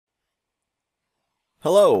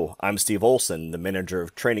Hello, I'm Steve Olson, the Manager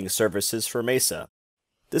of Training Services for Mesa.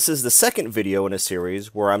 This is the second video in a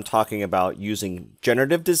series where I'm talking about using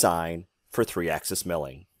generative design for 3-axis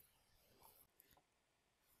milling.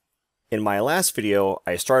 In my last video,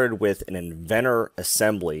 I started with an inventor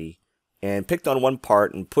assembly and picked on one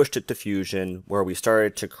part and pushed it to Fusion, where we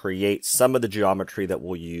started to create some of the geometry that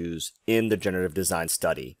we'll use in the generative design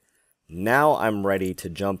study. Now I'm ready to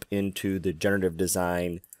jump into the generative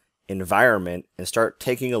design environment and start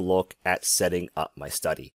taking a look at setting up my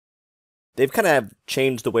study. They've kind of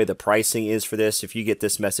changed the way the pricing is for this. If you get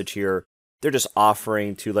this message here, they're just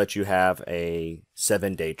offering to let you have a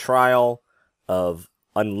 7-day trial of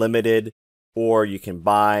unlimited, or you can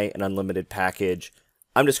buy an unlimited package.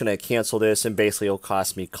 I'm just going to cancel this, and basically it'll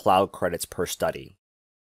cost me cloud credits per study.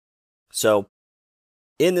 So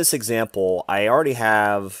in this example, I already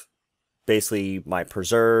have basically my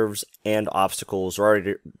preserves and obstacles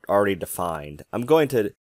are already defined. I'm going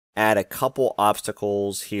to add a couple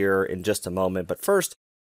obstacles here in just a moment, but first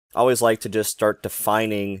I always like to just start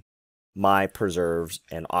defining my preserves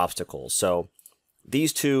and obstacles. So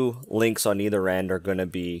these two links on either end are going to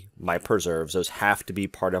be my preserves. Those have to be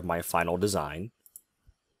part of my final design.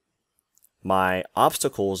 My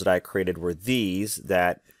obstacles that I created were these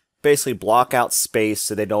that basically block out space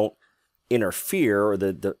so they don't interfere, or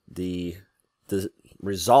the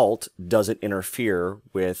result doesn't interfere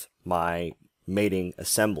with my mating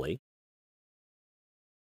assembly.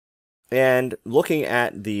 And looking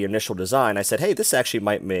at the initial design, I said, hey, this actually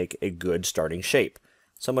might make a good starting shape.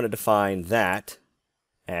 So I'm going to define that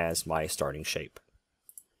as my starting shape.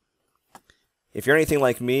 If you're anything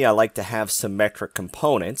like me, I like to have symmetric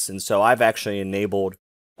components, and so I've actually enabled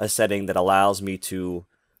a setting that allows me to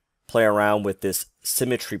play around with this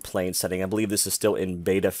symmetry plane setting. I believe this is still in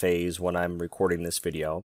beta phase when I'm recording this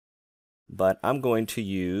video. But I'm going to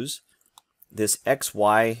use this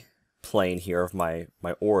XY plane here of my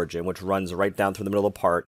origin, which runs right down through the middle of the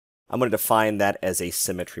part. I'm going to define that as a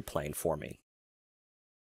symmetry plane for me.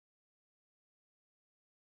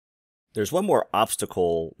 There's one more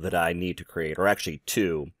obstacle that I need to create, or actually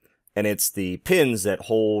two, and it's the pins that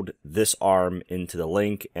hold this arm into the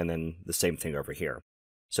link, and then the same thing over here.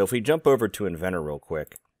 So if we jump over to Inventor real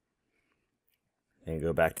quick and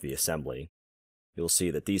go back to the assembly, you'll see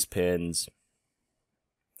that these pins,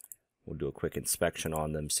 we'll do a quick inspection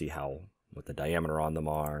on them, see what the diameter on them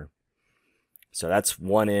are. So that's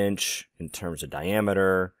 1 inch in terms of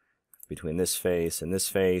diameter between this face and this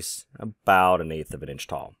face, about 1/8 of an inch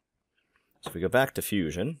tall. So if we go back to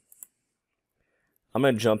Fusion, I'm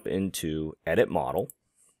going to jump into Edit Model.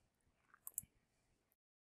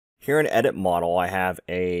 Here in Edit Model, I have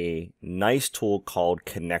a nice tool called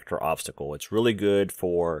Connector Obstacle. It's really good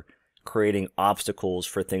for creating obstacles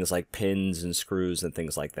for things like pins and screws and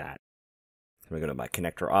things like that. I'm going to go to my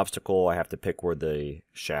Connector Obstacle. I have to pick where the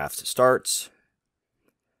shaft starts,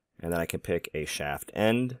 and then I can pick a shaft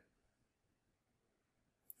end.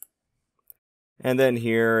 And then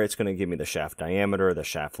here, it's going to give me the shaft diameter, the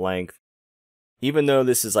shaft length. Even though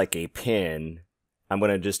this is like a pin, I'm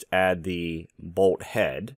going to just add the bolt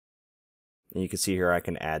head. And you can see here I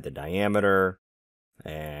can add the diameter,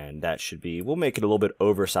 and that should be, we'll make it a little bit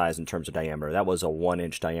oversized in terms of diameter. That was a 1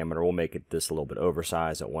 inch diameter. We'll make it this a little bit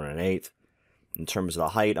oversized at 1 1/8. In terms of the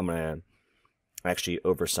height, I'm going to actually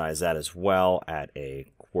oversize that as well at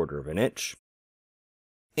a 1/4 of an inch.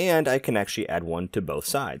 And I can actually add one to both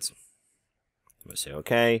sides. I'm going to say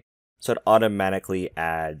OK. So it automatically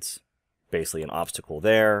adds basically an obstacle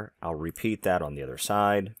there. I'll repeat that on the other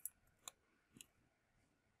side.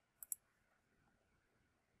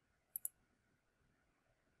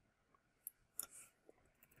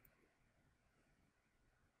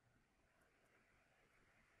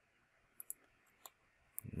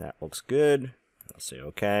 That looks good. I'll say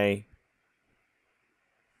OK.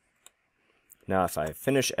 Now if I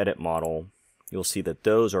finish Edit Model, you'll see that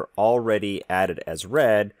those are already added as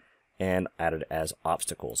red and added as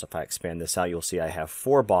obstacles. If I expand this out, you'll see I have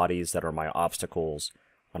 4 bodies that are my obstacles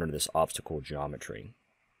under this obstacle geometry.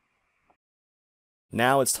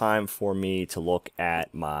 Now it's time for me to look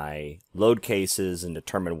at my load cases and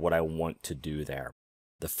determine what I want to do there.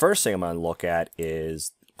 The first thing I'm going to look at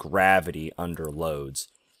is gravity under loads.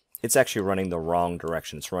 It's actually running the wrong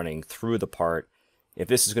direction. It's running through the part. If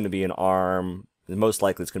this is going to be an arm, most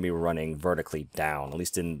likely it's going to be running vertically down, at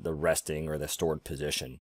least in the resting or the stored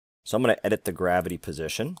position. So I'm going to edit the gravity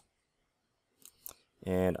position,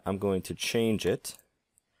 and I'm going to change it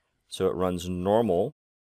so it runs normal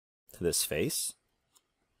to this face.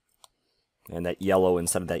 And that yellow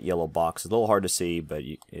inside of that yellow box is a little hard to see, but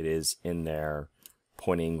it is in there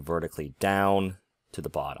pointing vertically down to the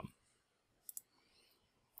bottom.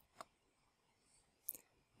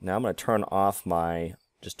 Now I'm going to turn off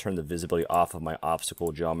just turn the visibility off of my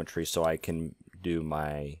obstacle geometry so I can do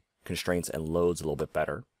my constraints and loads a little bit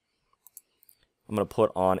better. I'm going to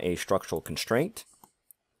put on a structural constraint.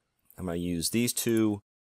 I'm going to use these two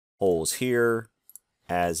holes here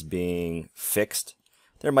as being fixed.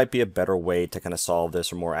 There might be a better way to kind of solve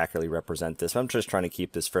this or more accurately represent this. I'm just trying to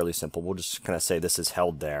keep this fairly simple. We'll just kind of say this is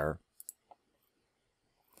held there.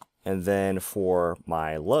 And then for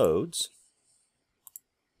my loads,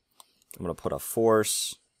 I'm going to put a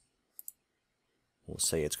force. We'll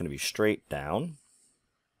say it's going to be straight down.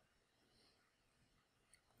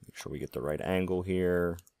 Make sure we get the right angle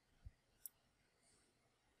here.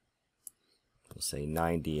 We'll say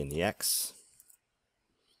 90 in the X.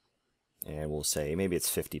 And we'll say maybe it's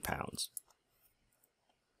 50 pounds.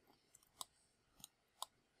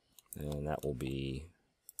 And that will be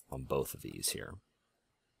on both of these here.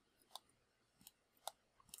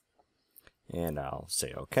 And I'll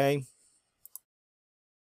say OK.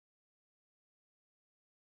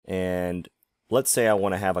 And let's say I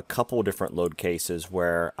want to have a couple different load cases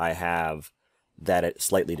where I have that at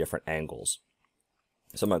slightly different angles.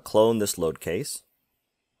 So I'm going to clone this load case.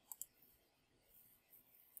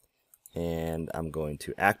 And I'm going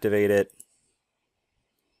to activate it.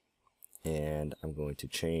 And I'm going to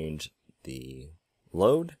change the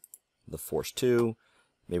load, the force 2.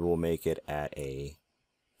 Maybe we'll make it at a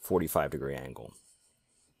 45-degree angle.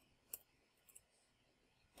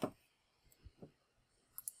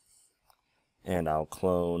 And I'll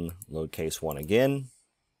clone load case 1 again.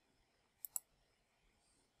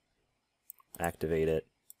 Activate it.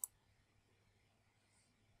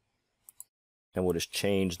 And we'll just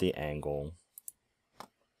change the angle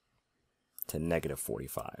to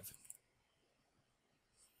 -45.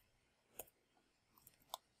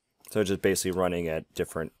 So just basically running at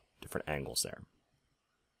different angles there.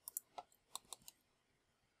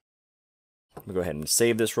 I'm going to go ahead and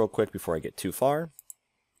save this real quick before I get too far.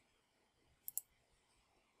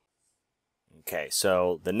 Okay,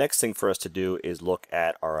 so the next thing for us to do is look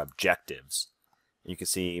at our objectives. You can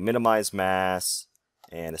see minimize mass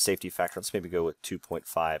and a safety factor. Let's maybe go with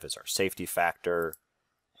 2.5 as our safety factor.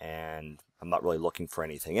 And I'm not really looking for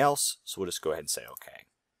anything else, so we'll just go ahead and say OK.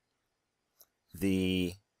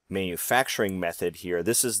 The manufacturing method here,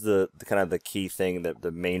 this is the kind of the key thing, that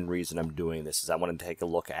the main reason I'm doing this is I want to take a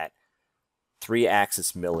look at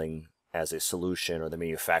 3-axis milling as a solution, or the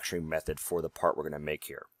manufacturing method for the part we're going to make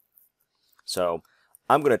here. So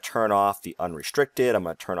I'm going to turn off the unrestricted, I'm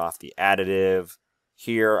going to turn off the additive.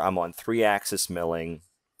 Here I'm on 3-axis milling,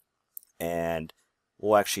 and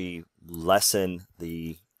we'll actually lessen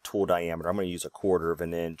the tool diameter. I'm going to use 1/4 of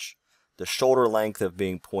an inch. The shoulder length of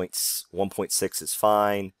being 1.6 is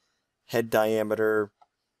fine. Head diameter,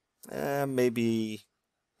 maybe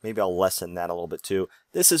I'll lessen that a little bit too.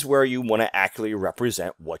 This is where you want to accurately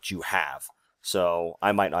represent what you have. So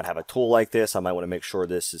I might not have a tool like this. I might want to make sure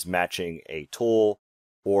this is matching a tool.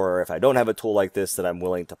 Or if I don't have a tool like this, that I'm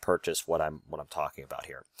willing to purchase what I'm talking about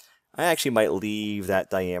here. I actually might leave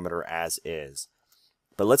that diameter as is.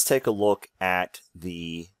 But let's take a look at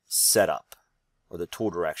the setup, or the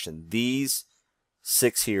tool direction. These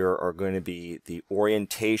 6 here are going to be the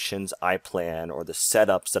orientations I plan, or the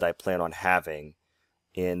setups that I plan on having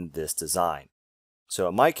in this design. So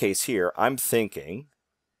in my case here, I'm thinking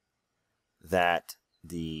that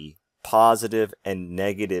the positive and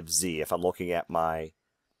negative Z, if I'm looking at my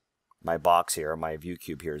box here, my view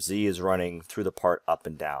cube here, Z is running through the part up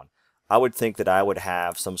and down. I would think that I would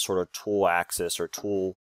have some sort of tool axis or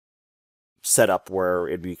tool setup where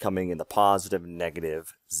it'd be coming in the positive and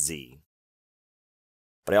negative Z.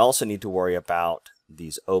 But I also need to worry about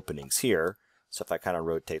these openings here. So if I kind of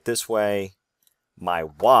rotate this way, my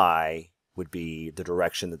Y would be the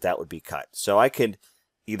direction that would be cut. So I could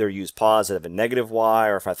either use positive and negative Y,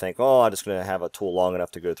 or if I think, oh, I'm just going to have a tool long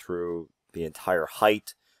enough to go through the entire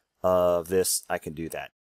height of this, I can do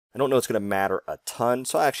that. I don't know it's going to matter a ton,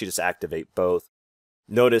 so I actually just activate both.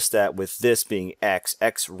 Notice that with this being X,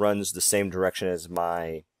 X runs the same direction as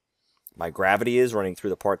my gravity is running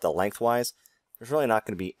through the part the lengthwise. There's really not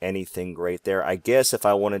going to be anything great there. I guess if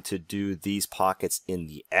I wanted to do these pockets in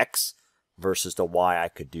the X versus the Y, I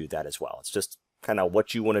could do that as well. It's just kind of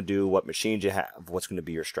what you want to do, what machines you have, what's going to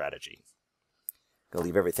be your strategy. I'm going to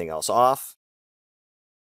leave everything else off.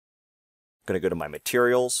 I'm going to go to my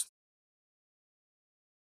materials.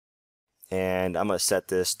 And I'm going to set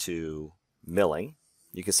this to milling.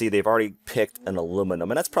 You can see they've already picked an aluminum,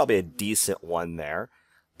 and that's probably a decent one there.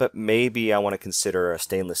 But maybe I want to consider a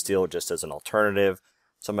stainless steel just as an alternative.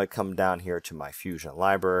 So I'm going to come down here to my Fusion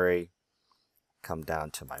library, come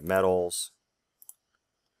down to my metals,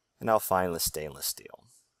 and I'll find the stainless steel.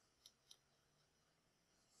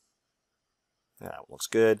 That looks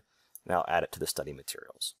good. Now add it to the study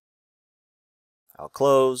materials. I'll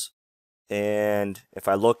close. And if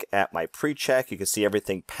I look at my pre-check, you can see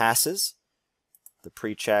everything passes the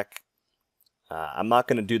pre-check. I'm not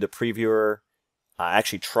going to do the previewer. I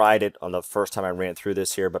actually tried it on the first time I ran through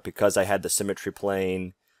this here, but because I had the symmetry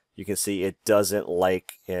plane, you can see it doesn't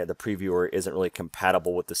like, the previewer isn't really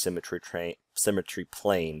compatible with the symmetry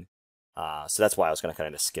plane. So that's why I was going to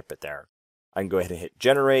kind of skip it there. I can go ahead and hit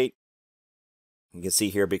generate. You can see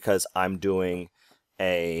here, because I'm doing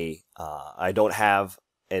I don't have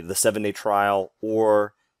the 7-day trial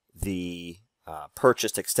or the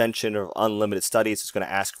purchased extension of unlimited studies. It's going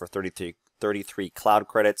to ask for 33 cloud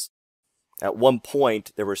credits. At one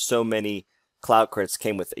point, there were so many cloud credits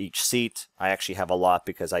came with each seat. I actually have a lot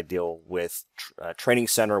because I deal with Training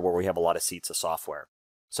Center, where we have a lot of seats of software.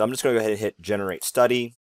 So I'm just going to go ahead and hit generate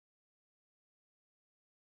study.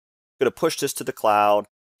 I'm going to push this to the cloud.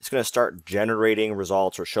 It's going to start generating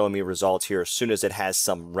results or showing me results here as soon as it has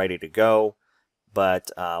some ready to go. But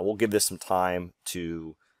we'll give this some time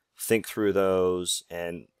to think through those.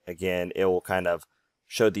 And again, it will kind of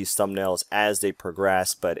show these thumbnails as they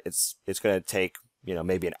progress, but it's going to take,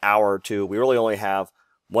 maybe an hour or two. We really only have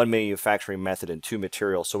one manufacturing method and 2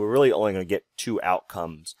 materials, so we're really only going to get 2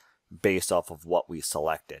 outcomes based off of what we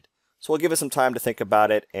selected. So we'll give it some time to think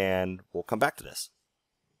about it, and we'll come back to this.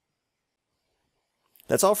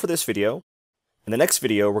 That's all for this video. In the next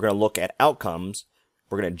video, we're going to look at outcomes.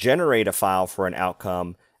 We're going to generate a file for an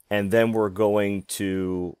outcome, and then we're going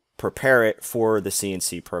to prepare it for the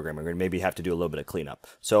CNC program. We're going to maybe have to do a little bit of cleanup.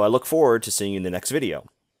 So I look forward to seeing you in the next video.